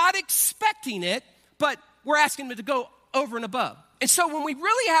 Because we're not expecting it, but we're asking them to go over and above. And so when we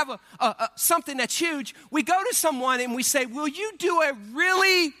really have something that's huge, we go to someone and we say, will you do a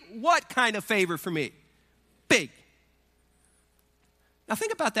really what kind of favor for me? Big. Now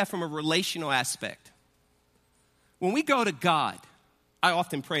think about that from a relational aspect. When we go to God, I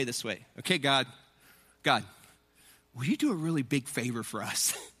often pray this way. Okay, God, will you do a really big favor for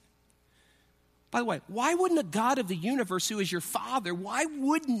us? By the way, why wouldn't the God of the universe, who is your Father, why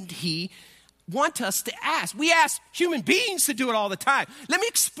wouldn't he want us to ask? We ask human beings to do it all the time. Let me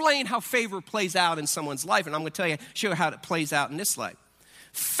explain how favor plays out in someone's life, and I'm going to show you how it plays out in this life.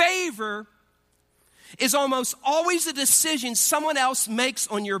 Favor is almost always a decision someone else makes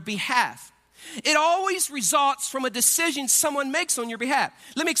on your behalf. It always results from a decision someone makes on your behalf.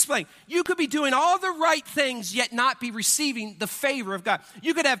 Let me explain. You could be doing all the right things, yet not be receiving the favor of God.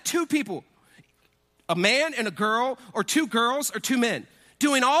 You could have two people, a man and a girl, or two girls or two men,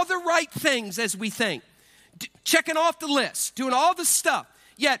 doing all the right things as we think, checking off the list, doing all the stuff.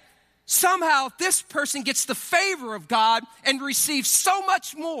 Yet somehow this person gets the favor of God and receives so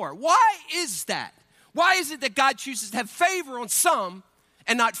much more. Why is that? Why is it that God chooses to have favor on some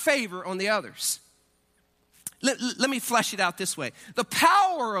and not favor on the others? Let me flesh it out this way. The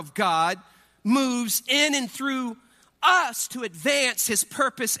power of God moves in and through us to advance his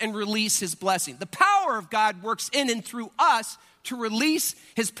purpose and release his blessing. The power of God works in and through us to release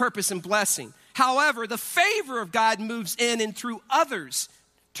his purpose and blessing. However, the favor of God moves in and through others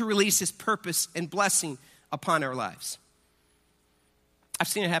to release his purpose and blessing upon our lives. I've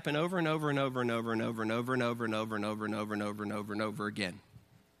seen it happen over and over and over and over and over and over and over and over and over and over and over and over and over again.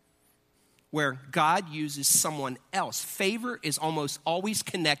 Where God uses someone else. Favor is almost always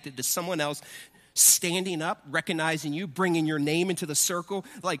connected to someone else standing up, recognizing you, bringing your name into the circle,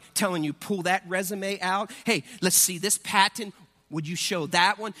 like telling you, pull that resume out. Hey, let's see this patent. Would you show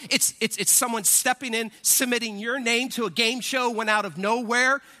that one? It's someone stepping in, submitting your name to a game show, went out of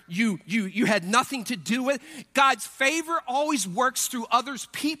nowhere. You had nothing to do with it. God's favor always works through others'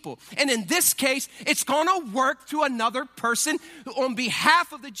 people. And in this case, it's going to work through another person on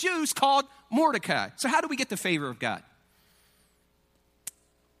behalf of the Jews called Mordecai. So how do we get the favor of God?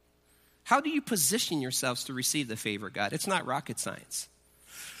 How do you position yourselves to receive the favor of God? It's not rocket science.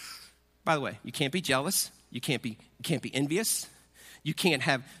 By the way, you can't be jealous. You can't be envious. You can't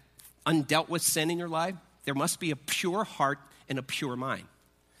have undealt with sin in your life. There must be a pure heart and a pure mind.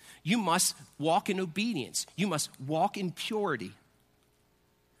 You must walk in obedience. You must walk in purity.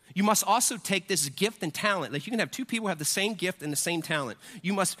 You must also take this gift and talent. Like you can have two people who have the same gift and the same talent.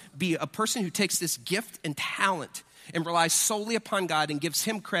 You must be a person who takes this gift and talent and relies solely upon God and gives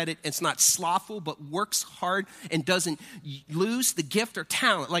him credit. It's not slothful, but works hard and doesn't lose the gift or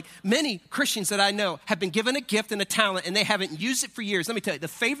talent. Like many Christians that I know have been given a gift and a talent and they haven't used it for years. Let me tell you, the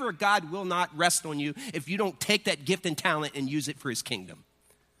favor of God will not rest on you if you don't take that gift and talent and use it for his kingdom.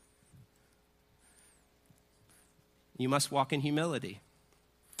 You must walk in humility.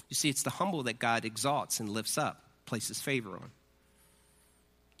 You see, it's the humble that God exalts and lifts up, places favor on.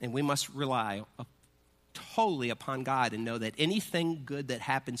 And we must rely totally upon God and know that anything good that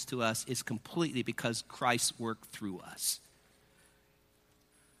happens to us is completely because Christ worked through us.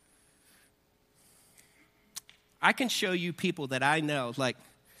 I can show you people that I know, like,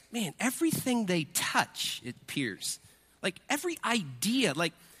 man, everything they touch, it appears. Like every idea,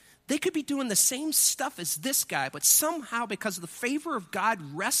 like they could be doing the same stuff as this guy, but somehow because of the favor of God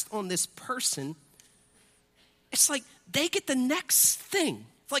rests on this person, it's like they get the next thing.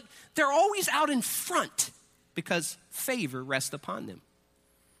 It's like they're always out in front because favor rests upon them.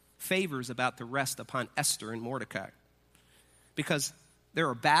 Favor is about to rest upon Esther and Mordecai. Because there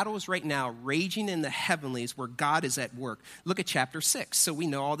are battles right now raging in the heavenlies where God is at work. Look at chapter 6, so we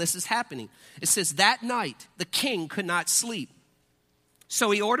know all this is happening. It says, that night the king could not sleep.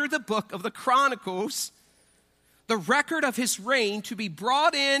 So he ordered the book of the Chronicles, the record of his reign, to be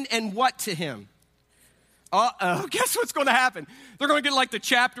brought in and what to him? Uh-oh, guess what's going to happen? They're going to get like the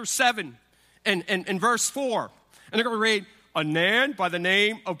chapter 7 and verse 4. And they're going to read, a man by the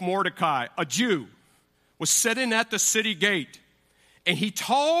name of Mordecai, a Jew, was sitting at the city gate. And he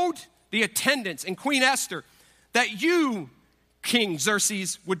told the attendants and Queen Esther that you, King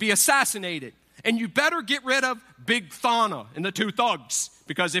Xerxes, would be assassinated. And you better get rid of Big Thana and the two thugs.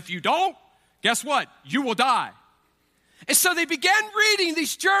 Because if you don't, guess what? You will die. And so they began reading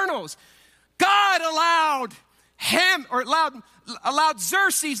these journals. God allowed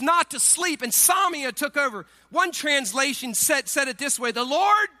Xerxes not to sleep, and Samia took over. One translation said it this way: the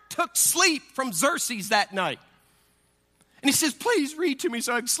Lord took sleep from Xerxes that night. And he says, please read to me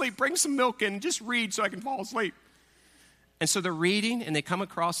so I can sleep. Bring some milk in and just read so I can fall asleep. And so they're reading, and they come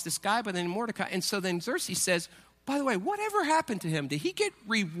across this guy by the name of Mordecai. And so then Xerxes says, by the way, whatever happened to him? Did he get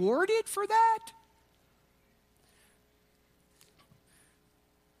rewarded for that?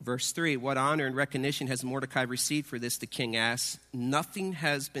 Verse 3, what honor and recognition has Mordecai received for this? The king asked. Nothing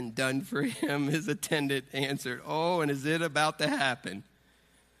has been done for him, his attendant answered. Oh, and is it about to happen?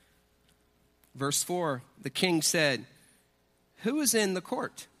 Verse 4, the king said, who is in the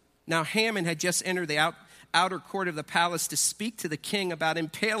court? Now Haman had just entered the outer court of the palace to speak to the king about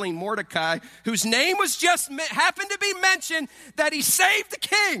impaling Mordecai, whose name was just happened to be mentioned, that he saved the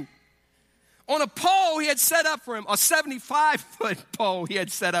king. On a pole he had set up for him, a 75-foot pole he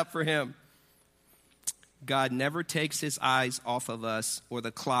had set up for him. God never takes his eyes off of us or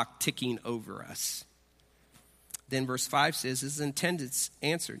the clock ticking over us. Then verse 5 says, his attendants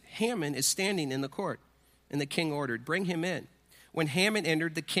answered, Haman is standing in the court. And the king ordered, bring him in. When Haman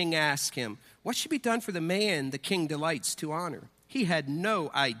entered, the king asked him, what should be done for the man the king delights to honor? He had no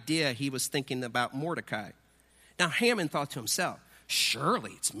idea he was thinking about Mordecai. Now Haman thought to himself,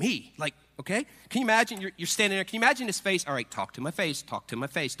 surely it's me. Like, okay, can you imagine, you're standing there, can you imagine his face? All right, talk to my face.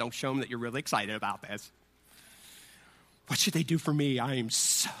 Don't show him that you're really excited about this. What should they do for me? I am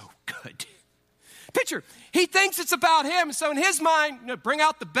so good. Picture, he thinks it's about him. So in his mind, bring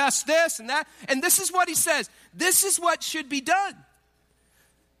out the best this and that. And this is what he says. This is what should be done.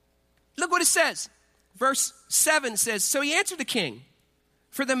 Look what it says. Verse 7 says, so he answered the king,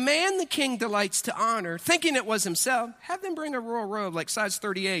 for the man the king delights to honor, thinking it was himself, have them bring a royal robe like size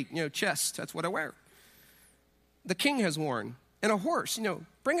 38, chest. That's what I wear. The king has worn. And a horse,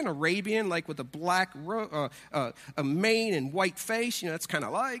 bring an Arabian like with a black a mane and white face, that's kind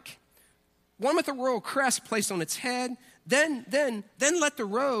of like. One with a royal crest placed on its head. Then let the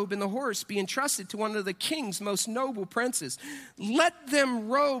robe and the horse be entrusted to one of the king's most noble princes. Let them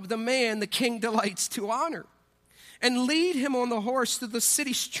robe the man the king delights to honor, and lead him on the horse through the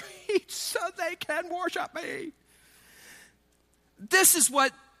city streets so they can worship me. This is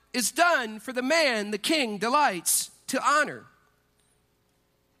what is done for the man the king delights to honor.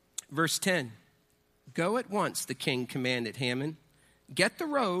 Verse 10, go at once, the king commanded Haman. Get the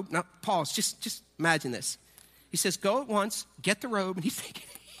robe. Now, pause. Just imagine this. He says, go at once, get the robe. And he's thinking,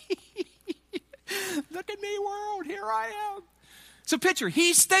 look at me, world. Here I am. So picture,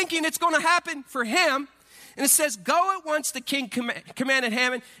 he's thinking it's going to happen for him. And it says, go at once, the king commanded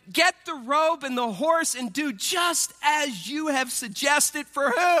Haman. Get the robe and the horse and do just as you have suggested for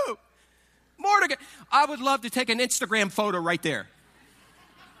who? Mordecai. I would love to take an Instagram photo right there.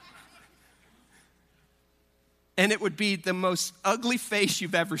 And it would be the most ugly face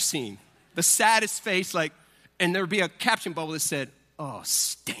you've ever seen. The saddest face, and there would be a caption bubble that said, oh,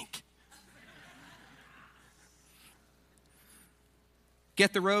 stink.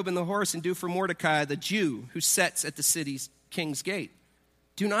 Get the robe and the horse and do for Mordecai, the Jew who sits at the city's king's gate.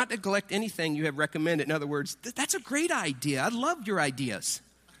 Do not neglect anything you have recommended. In other words, that's a great idea. I love your ideas.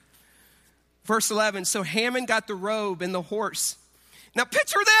 Verse 11, so Haman got the robe and the horse. Now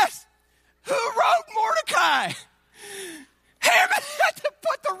picture this. Who wrote Mordecai? Haman had to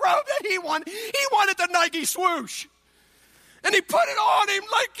put the robe that he wanted. He wanted the Nike swoosh. And he put it on him.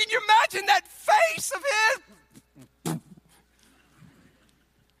 Can you imagine that face of his?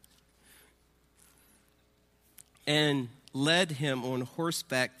 And led him on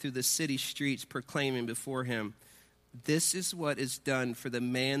horseback through the city streets, proclaiming before him, this is what is done for the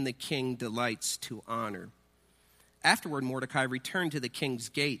man the king delights to honor. Afterward, Mordecai returned to the king's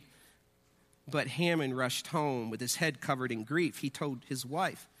gate. But Haman rushed home with his head covered in grief. He told his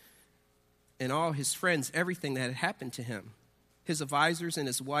wife and all his friends everything that had happened to him. His advisors and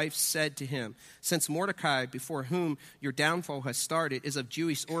his wife said to him, since Mordecai, before whom your downfall has started, is of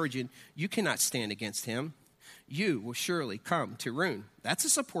Jewish origin, you cannot stand against him. You will surely come to ruin. That's a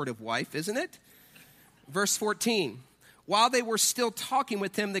supportive wife, isn't it? Verse 14. While they were still talking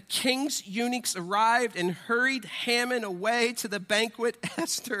with him, the king's eunuchs arrived and hurried Haman away to the banquet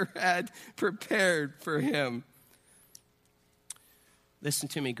Esther had prepared for him. Listen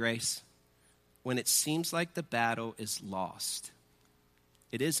to me, Grace. When it seems like the battle is lost,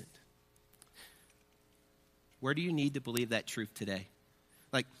 it isn't. Where do you need to believe that truth today?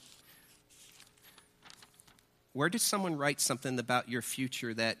 Where does someone write something about your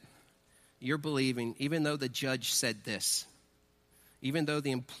future that you're believing, even though the judge said this, even though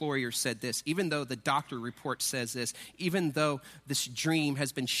the employer said this, even though the doctor report says this, even though this dream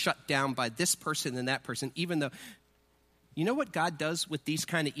has been shut down by this person and that person, even though, you know what God does with these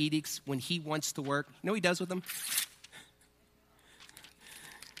kind of edicts when he wants to work? You know what he does with them?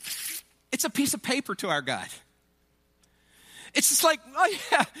 It's a piece of paper to our God. It's just like, oh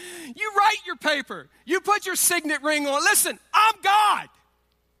yeah, you write your paper. You put your signet ring on. Listen, I'm God.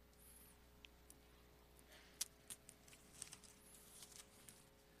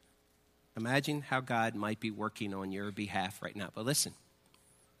 Imagine how God might be working on your behalf right now. But listen,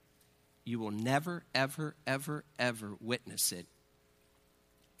 you will never, ever, ever, ever witness it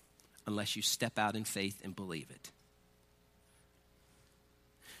unless you step out in faith and believe it.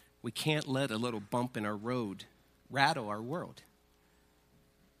 We can't let a little bump in our road rattle our world.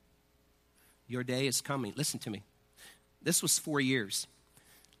 Your day is coming. Listen to me. This was 4 years.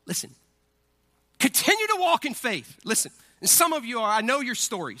 Listen. Continue to walk in faith. Listen. And some of you are, I know your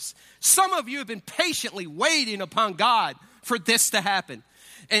stories. Some of you have been patiently waiting upon God for this to happen.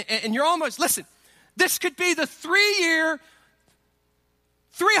 And you're almost, listen, this could be the 3-year,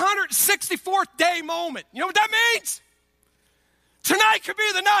 364th day moment. You know what that means? Tonight could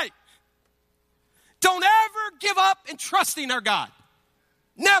be the night. Don't ever give up in trusting our God.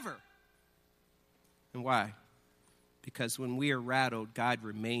 Never. And why? Because when we are rattled, God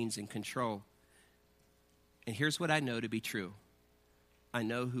remains in control. And here's what I know to be true. I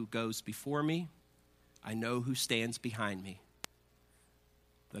know who goes before me. I know who stands behind me.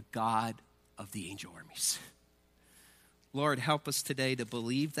 The God of the angel armies. Lord, help us today to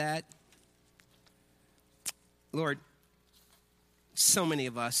believe that Lord, so many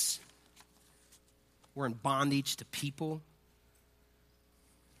of us, we're in bondage to people.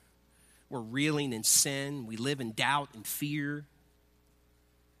 We're reeling in sin. We live in doubt and fear.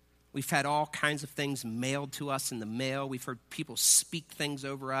 We've had all kinds of things mailed to us in the mail. We've heard people speak things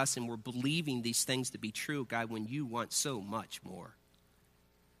over us, and we're believing these things to be true, God, when you want so much more.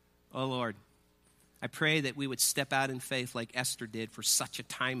 Oh, Lord, I pray that we would step out in faith like Esther did for such a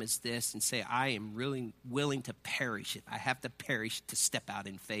time as this and say, I am really willing to perish if I have to perish to step out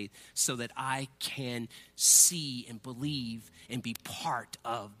in faith so that I can see and believe and be part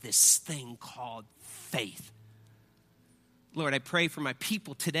of this thing called faith. Lord, I pray for my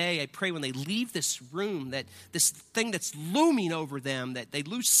people today. I pray when they leave this room that this thing that's looming over them, that they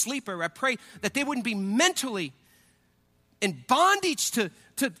lose sleep over, I pray that they wouldn't be mentally in bondage to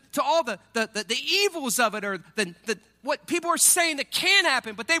all the evils of it or what people are saying that can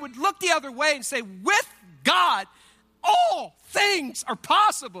happen, but they would look the other way and say, with God, all things are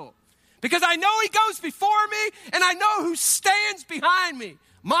possible. Because I know he goes before me and I know who stands behind me.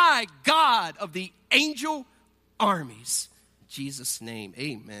 My God of the angel armies. In Jesus' name,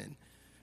 amen.